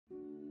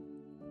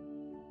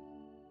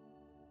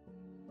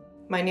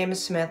My name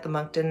is Samantha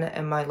Monckton,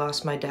 and I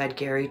lost my dad,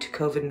 Garry, to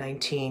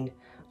COVID-19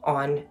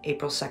 on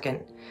April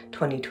 2nd,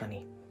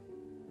 2020.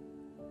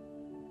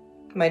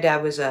 My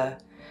dad was a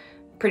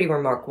pretty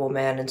remarkable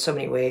man in so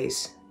many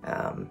ways.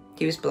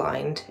 He was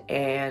blind,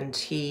 and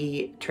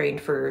he trained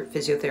for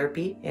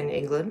physiotherapy in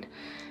England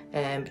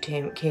and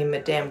became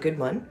a damn good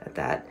one at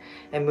that,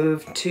 and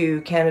moved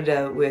to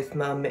Canada with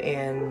Mum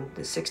in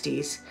the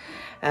 60s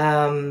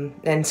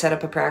and set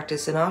up a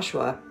practice in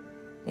Oshawa.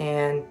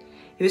 And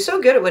he was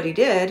so good at what he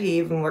did, he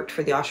even worked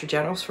for the Oshawa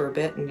Generals for a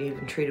bit and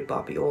even treated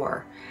Bobby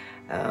Orr.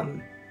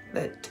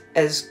 But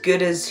as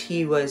good as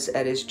he was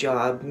at his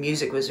job,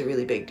 music was a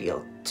really big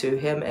deal to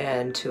him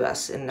and to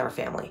us in our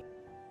family.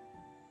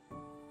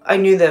 I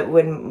knew that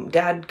when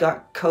Dad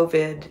got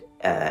COVID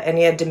and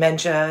he had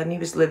dementia and he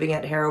was living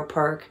at Harrow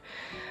Park,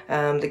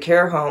 the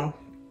care home,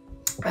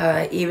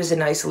 he was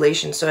in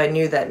isolation, so I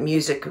knew that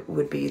music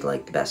would be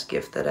like the best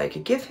gift that I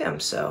could give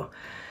him. So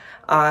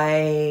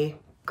I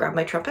grabbed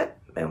my trumpet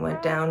and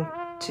went down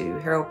to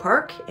Harrow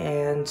Park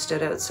and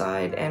stood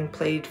outside and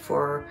played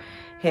for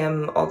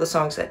him all the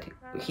songs that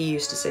he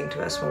used to sing to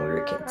us when we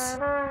were kids.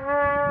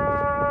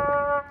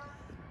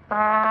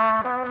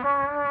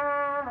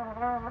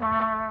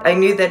 I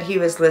knew that he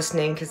was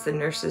listening because the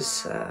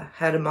nurses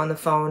had him on the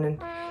phone, and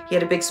he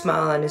had a big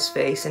smile on his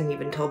face and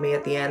even told me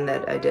at the end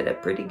that I did a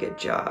pretty good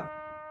job.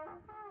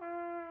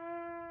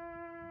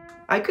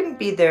 I couldn't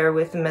be there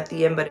with him at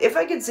the end, but if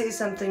I could say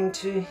something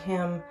to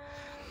him,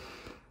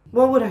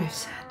 what would I have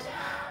said?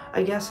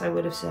 I guess I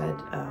would have said,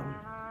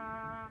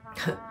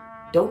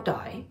 don't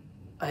die,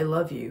 I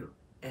love you,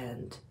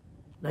 and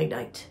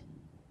night-night.